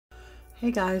Hey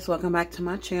guys, welcome back to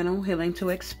my channel, Healing to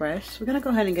Express. We're going to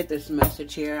go ahead and get this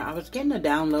message here. I was getting a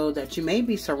download that you may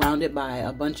be surrounded by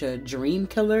a bunch of dream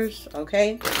killers,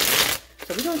 okay?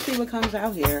 So we're going to see what comes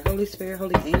out here. Holy Spirit,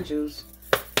 Holy Angels,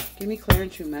 give me clear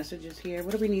and true messages here.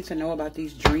 What do we need to know about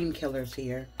these dream killers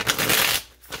here?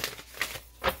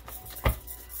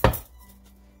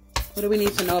 What do we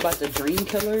need to know about the dream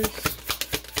killers?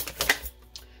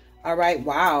 All right,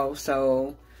 wow.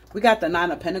 So we got the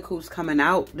Nine of Pentacles coming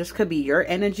out. This could be your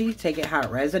energy. Take it how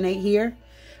it resonates here.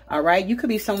 All right. You could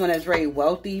be someone that's very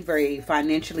wealthy, very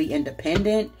financially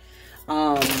independent.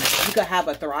 You could have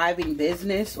a thriving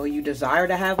business or you desire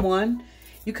to have one.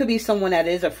 You could be someone that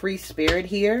is a free spirit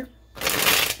here.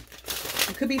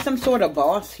 You could be some sort of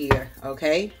boss here.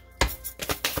 Okay.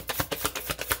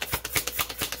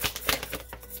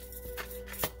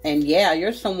 And yeah,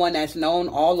 you're someone that's known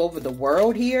all over the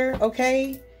world here.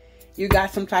 Okay. You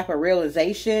got some type of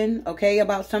realization, okay,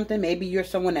 about something. Maybe you're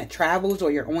someone that travels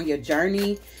or you're on your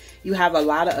journey. You have a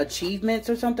lot of achievements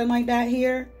or something like that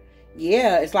here.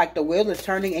 Yeah, it's like the wheel is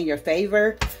turning in your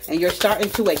favor and you're starting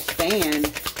to expand.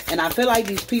 And I feel like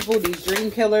these people, these dream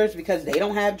killers, because they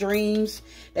don't have dreams,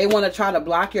 they want to try to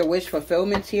block your wish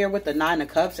fulfillments here with the Nine of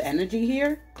Cups energy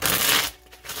here.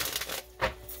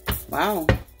 Wow.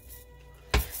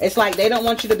 It's like they don't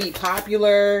want you to be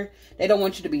popular. They don't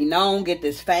want you to be known, get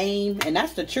this fame. And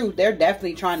that's the truth. They're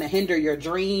definitely trying to hinder your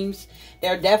dreams.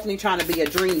 They're definitely trying to be a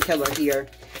dream killer here.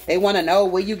 They want to know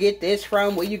where you get this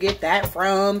from, where you get that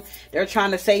from. They're trying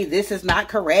to say this is not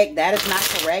correct, that is not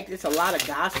correct. It's a lot of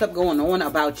gossip going on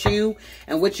about you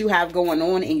and what you have going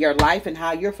on in your life and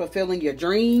how you're fulfilling your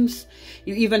dreams.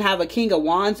 You even have a King of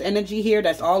Wands energy here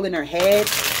that's all in her head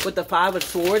with the Five of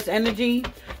Swords energy.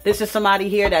 This is somebody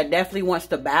here that definitely wants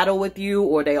to battle with you,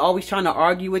 or they always trying to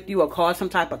argue with you or cause some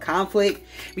type of conflict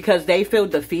because they feel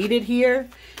defeated here.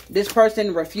 This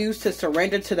person refused to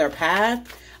surrender to their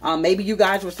path. Maybe you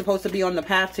guys were supposed to be on the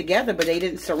path together, but they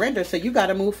didn't surrender. So you got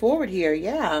to move forward here.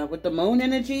 Yeah, with the moon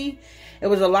energy, it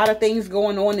was a lot of things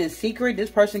going on in secret. This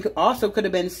person could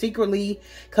have been secretly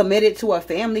committed to a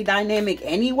family dynamic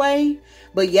anyway,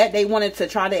 but yet they wanted to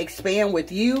try to expand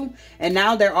with you. And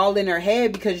now they're all in their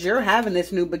head because you're having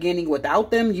this new beginning without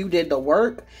them. You did the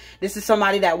work. This is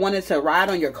somebody that wanted to ride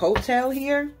on your coattail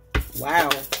here. Wow.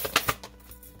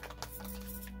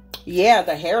 Yeah,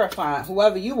 the Hierophant.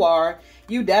 Whoever you are,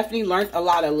 you definitely learned a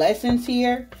lot of lessons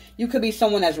here. You could be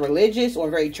someone that's religious or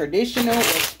very traditional or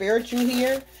spiritual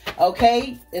here.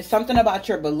 Okay, it's something about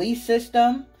your belief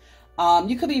system.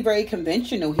 You could be very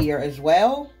conventional here as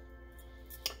well.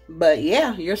 But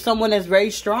yeah, you're someone that's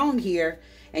very strong here.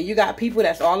 And you got people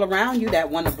that's all around you that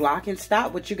want to block and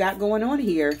stop what you got going on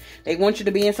here. They want you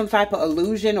to be in some type of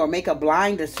illusion or make a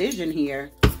blind decision here.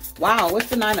 Wow, what's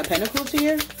the Nine of Pentacles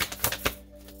here?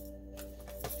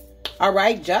 All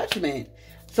right, Judgment.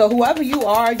 So whoever you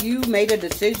are, you made a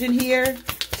decision here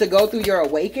to go through your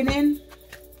awakening.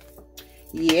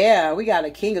 Yeah, we got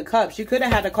a King of Cups. You could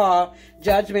have had to call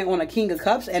Judgment on a King of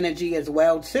Cups energy as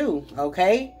well too,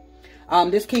 okay?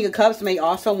 This King of Cups may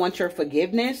also want your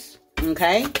forgiveness,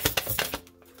 okay?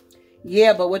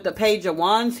 Yeah, but with the Page of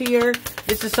Wands here,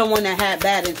 this is someone that had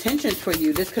bad intentions for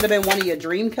you. This could have been one of your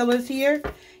dream killers here.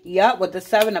 Yup, with the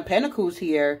Seven of Pentacles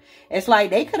here. It's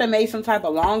like they could have made some type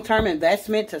of long-term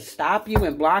investment to stop you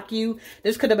and block you.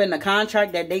 This could have been the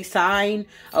contract that they signed.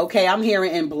 Okay, I'm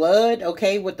hearing in blood,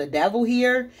 okay, with the Devil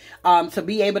here. To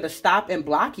be able to stop and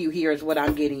block you here is what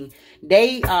I'm getting.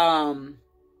 They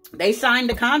signed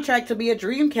the contract to be a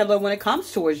dream killer when it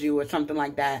comes towards you or something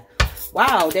like that.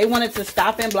 Wow, they wanted to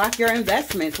stop and block your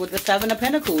investments with the Seven of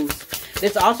Pentacles.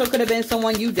 This also could have been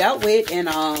someone you dealt with and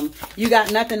you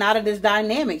got nothing out of this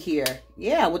dynamic here.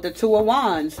 Yeah, with the Two of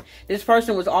Wands. This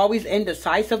person was always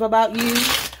indecisive about you.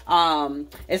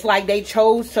 It's like they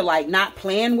chose to like not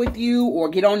plan with you or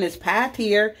get on this path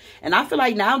here. And I feel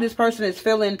like now this person is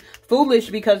feeling foolish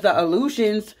because the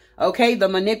illusions, okay, the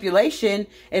manipulation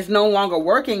is no longer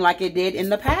working like it did in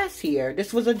the past here.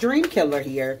 This was a dream killer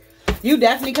here. You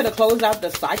definitely could have closed out the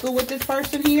cycle with this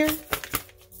person here.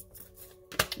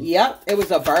 Yep, it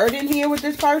was a burden here with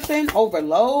this person.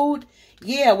 Overload.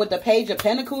 Yeah, with the Page of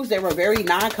Pentacles, they were very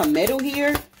non-committal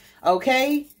here.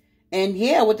 Okay. And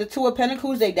yeah, with the Two of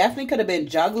Pentacles, they definitely could have been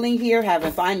juggling here,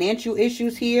 having financial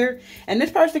issues here. And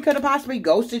this person could have possibly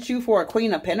ghosted you for a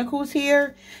Queen of Pentacles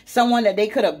here. Someone that they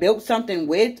could have built something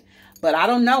with. But I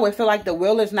don't know. I feel like the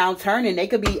wheel is now turning. They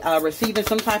could be receiving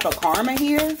some type of karma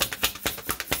here.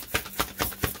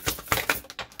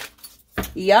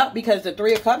 Yep, because the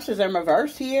Three of Cups is in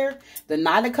reverse here. The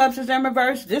Nine of Cups is in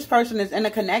reverse. This person is in a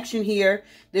connection here.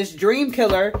 This dream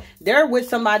killer, they're with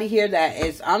somebody here that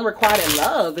is unrequited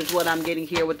love is what I'm getting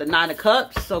here with the Nine of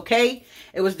Cups, okay?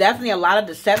 It was definitely a lot of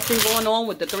deception going on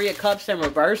with the Three of Cups in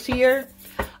reverse here.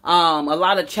 A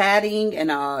lot of chatting and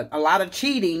a lot of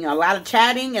cheating. A lot of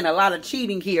chatting and a lot of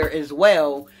cheating here as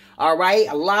well. All right?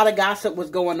 A lot of gossip was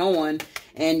going on.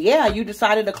 And yeah, you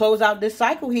decided to close out this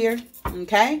cycle here,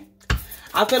 okay?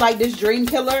 I feel like this dream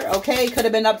killer, okay, could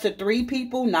have been up to 3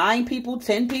 people, 9 people,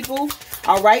 10 people,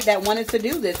 all right, that wanted to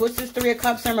do this. What's this Three of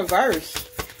Cups in reverse?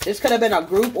 This could have been a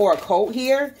group or a cult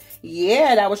here.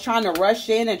 Yeah, that was trying to rush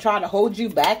in and try to hold you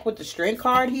back with the Strength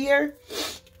card here.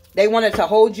 They wanted to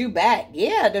hold you back.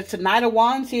 Yeah, there's the Knight of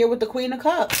Wands here with the Queen of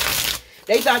Cups.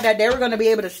 They thought that they were going to be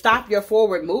able to stop your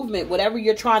forward movement, whatever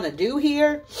you're trying to do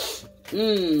here.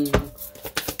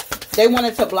 They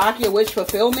wanted to block your wish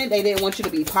fulfillment. They didn't want you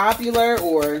to be popular,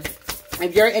 or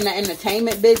if you're in the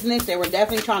entertainment business, they were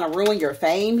definitely trying to ruin your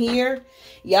fame here.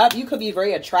 Yup, you could be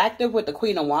very attractive with the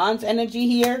Queen of Wands energy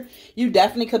here. You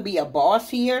definitely could be a boss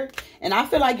here. And I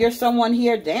feel like you're someone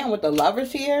here, damn, with the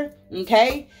Lovers here,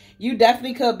 okay? You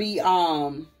definitely could be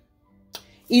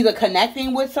either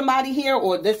connecting with somebody here,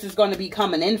 or this is going to be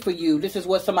coming in for you. This is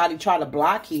what somebody tried to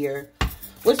block here.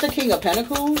 What's the King of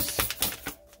Pentacles?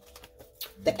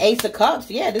 The Ace of Cups.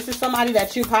 Yeah, this is somebody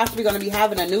that you're possibly going to be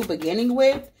having a new beginning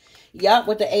with. Yup,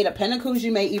 with the Eight of Pentacles,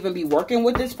 you may even be working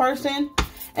with this person.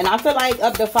 And I feel like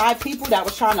up to 5 people that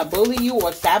was trying to bully you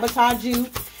or sabotage you,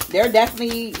 they're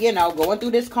definitely, you know, going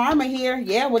through this karma here.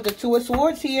 Yeah, with the Two of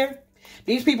Swords here.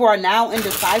 These people are now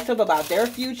indecisive about their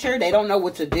future. They don't know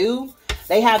what to do.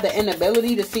 They have the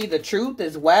inability to see the truth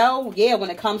as well. Yeah,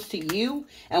 when it comes to you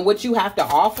and what you have to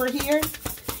offer here.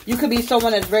 You could be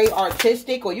someone that's very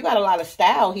artistic, or you got a lot of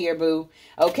style here, boo.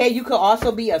 Okay, you could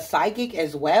also be a psychic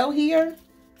as well here.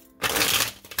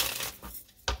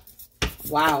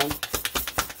 Wow.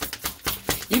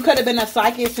 You could have been a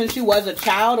psychic since you was a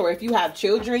child, or if you have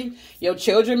children, your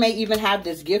children may even have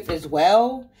this gift as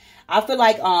well. I feel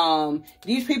like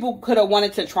these people could have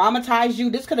wanted to traumatize you.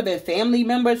 This could have been family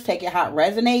members, take it how it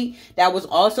resonate, that was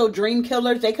also dream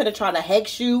killers. They could have tried to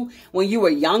hex you when you were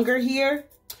younger here.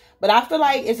 But I feel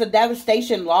like it's a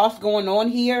devastation loss going on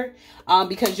here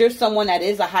because you're someone that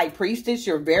is a high priestess.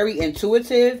 You're very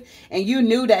intuitive, and you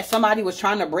knew that somebody was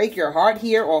trying to break your heart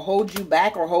here or hold you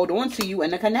back or hold on to you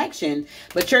in a connection.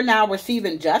 But you're now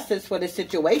receiving justice for this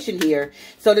situation here.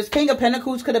 So this King of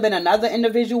Pentacles could have been another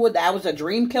individual that was a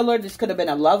dream killer. This could have been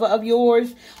a lover of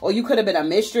yours, or you could have been a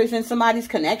mistress in somebody's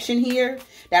connection here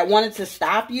that wanted to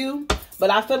stop you. But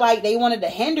I feel like they wanted to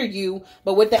hinder you.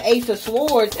 But with the Ace of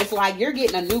Swords, it's like you're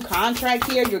getting a new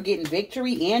contract here. You're getting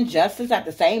victory and justice at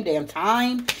the same damn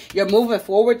time. You're moving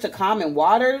forward to common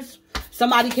waters.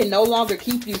 Somebody can no longer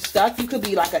keep you stuck. You could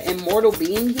be like an immortal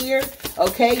being here.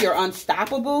 Okay, you're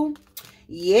unstoppable.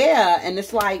 Yeah, and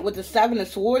it's like with the Seven of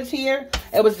Swords here,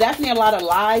 it was definitely a lot of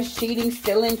lies, cheating,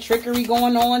 stealing, trickery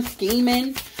going on,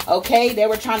 scheming. Okay, they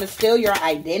were trying to steal your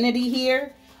identity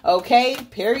here. Okay,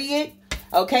 period.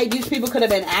 Okay, these people could have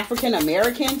been African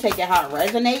American, take it how it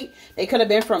resonate. They could have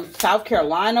been from South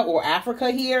Carolina or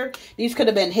Africa here. These could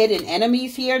have been hidden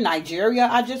enemies here. Nigeria,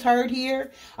 I just heard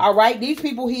here. All right, these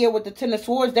people here with the Ten of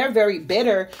Swords, they're very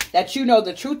bitter that you know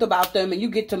the truth about them and you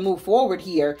get to move forward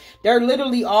here. They're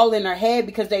literally all in their head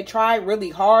because they tried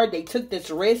really hard. They took this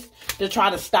risk to try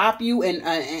to stop you and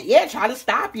yeah, try to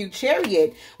stop you,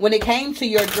 Chariot, when it came to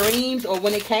your dreams or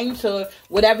when it came to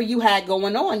whatever you had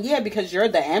going on. Yeah, because you're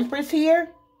the Empress here.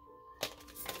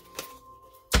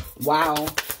 Wow.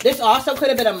 This also could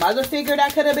have been a mother figure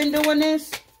that could have been doing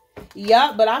this.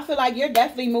 Yup, but I feel like you're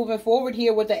definitely moving forward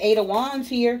here with the Eight of Wands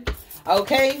here.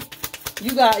 Okay?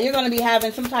 You're going to be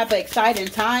having some type of exciting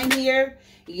time here.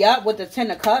 Yup, with the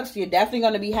Ten of Cups, you're definitely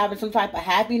going to be having some type of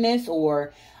happiness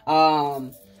or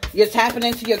you're tapping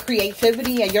into your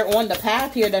creativity and you're on the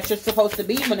path here that you're supposed to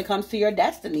be when it comes to your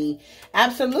destiny.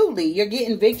 Absolutely. You're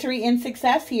getting victory and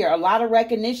success here. A lot of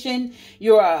recognition.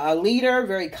 You're a leader,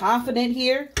 very confident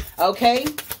here. Okay.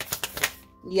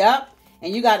 Yep.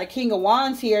 And you got a King of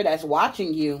Wands here that's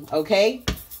watching you. Okay.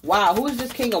 Wow. Who is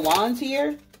this King of Wands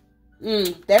here?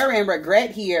 They're in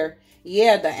regret here.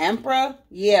 Yeah, the Emperor.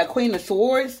 Yeah, Queen of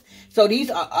Swords. So these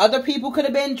other people could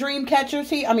have been dream catchers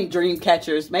here. I mean, dream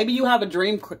catchers. Maybe you have a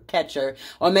dream catcher.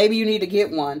 Or maybe you need to get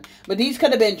one. But these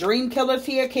could have been dream killers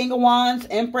here. King of Wands,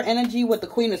 Emperor energy with the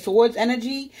Queen of Swords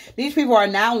energy. These people are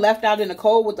now left out in the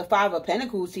cold with the Five of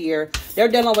Pentacles here. They're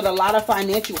dealing with a lot of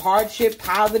financial hardship,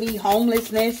 poverty,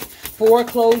 homelessness,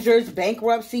 foreclosures,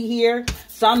 bankruptcy here.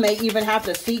 Some may even have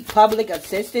to seek public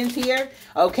assistance here.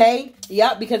 Okay?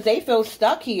 Yep, because they feel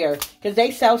stuck here. Because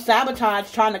they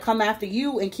self-sabotage trying to come after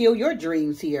you and kill your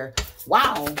dreams here.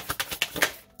 Wow.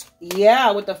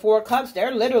 Yeah, with the Four of Cups, they're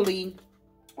literally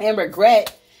in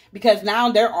regret. Because now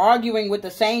they're arguing with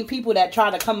the same people that try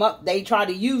to come up, they try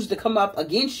to use to come up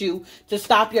against you to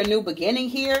stop your new beginning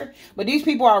here. But these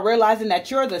people are realizing that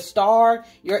you're the star,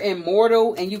 you're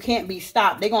immortal, and you can't be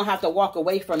stopped. They're going to have to walk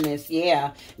away from this.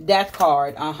 Yeah, Death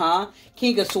card.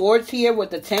 King of Swords here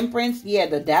with the Temperance. Yeah,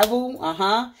 the Devil.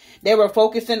 They were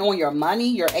focusing on your money,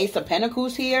 your Ace of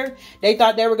Pentacles here. They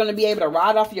thought they were going to be able to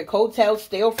ride off your coattails,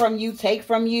 steal from you, take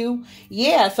from you.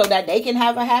 Yeah, so that they can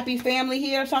have a happy family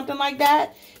here or something like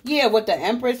that. Yeah, with the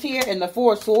Empress here and the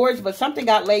Four of Swords. But something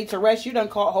got laid to rest. You done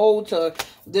caught hold to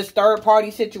this third-party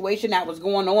situation that was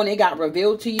going on. It got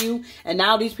revealed to you. And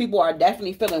now these people are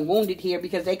definitely feeling wounded here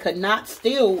because they could not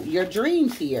steal your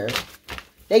dreams here.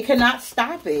 They could not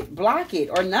stop it, block it,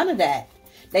 or none of that.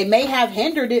 They may have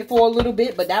hindered it for a little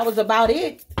bit, but that was about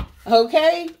it.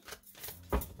 Okay?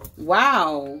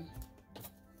 Wow.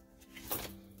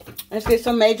 Let's get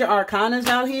some major arcanas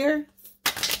out here.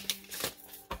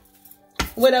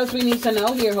 What else we need to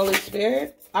know here, Holy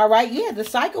Spirit? All right, yeah, the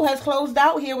cycle has closed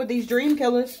out here with these dream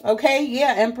killers. Okay,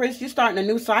 yeah, Empress, you're starting a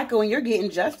new cycle and you're getting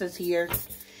justice here.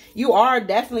 You are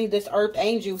definitely this earth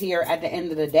angel here at the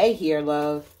end of the day here,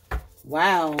 love.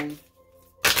 Wow.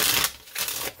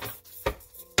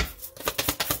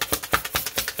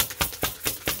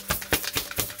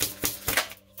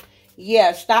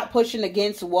 Yeah, stop pushing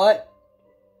against what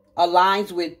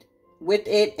aligns with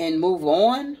it and move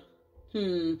on.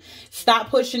 Stop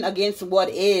pushing against what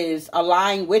is,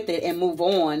 align with it and move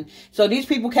on. So these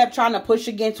people kept trying to push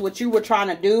against what you were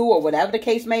trying to do or whatever the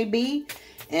case may be.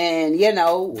 And, you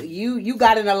know, you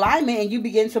got an alignment and you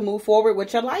begin to move forward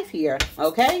with your life here.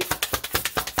 Okay?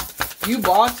 You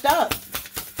bossed up.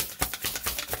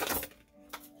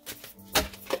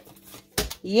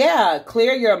 Yeah,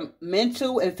 clear your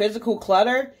mental and physical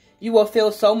clutter. You will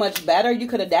feel so much better. You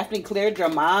could have definitely cleared your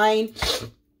mind.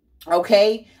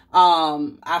 Okay?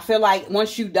 I feel like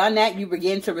once you've done that, you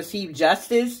begin to receive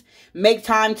justice. Make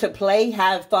time to play,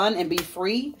 have fun, and be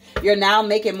free. You're now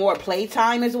making more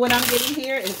playtime is what I'm getting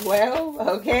here as well.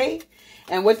 Okay?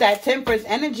 And with that Temperance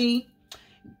energy,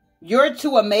 you're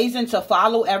too amazing to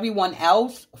follow everyone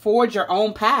else. Forge your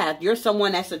own path. You're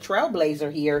someone that's a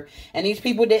trailblazer here. And these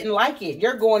people didn't like it.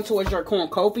 You're going towards your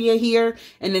cornucopia here.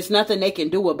 And there's nothing they can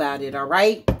do about it. All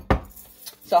right?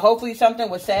 So hopefully something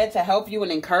was said to help you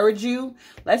and encourage you.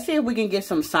 Let's see if we can get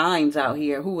some signs out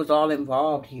here. Who was all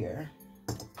involved here?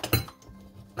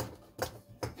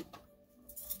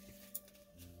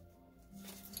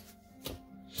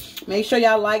 Make sure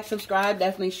y'all like, subscribe.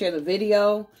 Definitely share the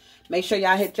video. Make sure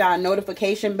y'all hit y'all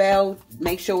notification bell.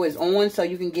 Make sure it's on so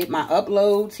you can get my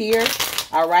uploads here.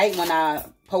 All right. When I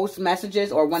post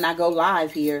messages or when I go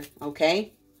live here.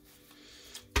 Okay.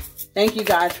 Thank you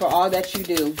guys for all that you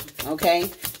do. Okay.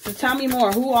 So tell me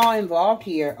more. Who all involved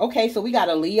here? Okay. So we got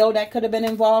a Leo that could have been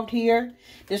involved here.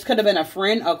 This could have been a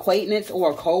friend, acquaintance,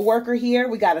 or a co-worker here.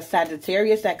 We got a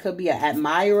Sagittarius that could be an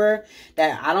admirer.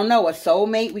 That, I don't know, a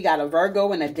soulmate. We got a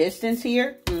Virgo in a distance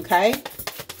here. Okay.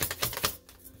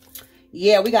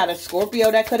 Yeah, we got a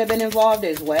Scorpio that could have been involved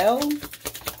as well.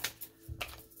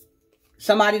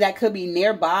 Somebody that could be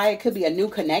nearby. It could be a new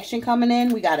connection coming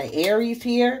in. We got an Aries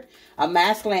here. A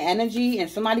masculine energy. And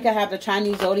somebody could have the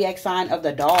Chinese zodiac sign of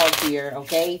the dog here.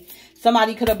 Okay.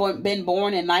 Somebody could have been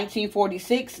born in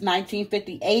 1946,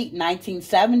 1958,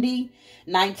 1970,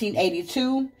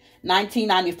 1982.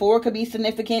 1994 could be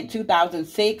significant.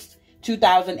 2006,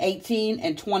 2018,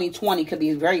 and 2020 could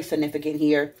be very significant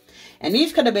here. And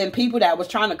these could have been people that was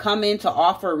trying to come in to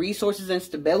offer resources and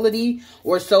stability,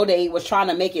 or so they was trying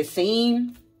to make it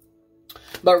seem.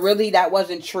 But really that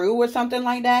wasn't true or something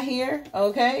like that here.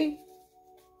 Okay.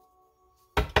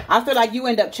 I feel like you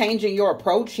end up changing your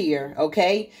approach here.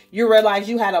 Okay. You realize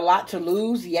you had a lot to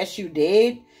lose. Yes, you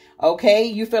did. Okay.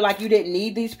 You feel like you didn't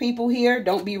need these people here.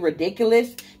 Don't be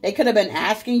ridiculous. They could have been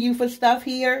asking you for stuff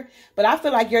here. But I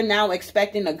feel like you're now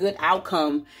expecting a good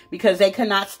outcome because they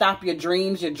cannot stop your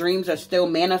dreams. Your dreams are still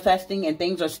manifesting and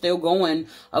things are still going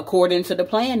according to the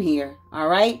plan here. All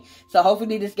right. So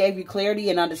hopefully this gave you clarity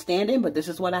and understanding. But this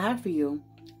is what I have for you.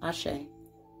 Ashe.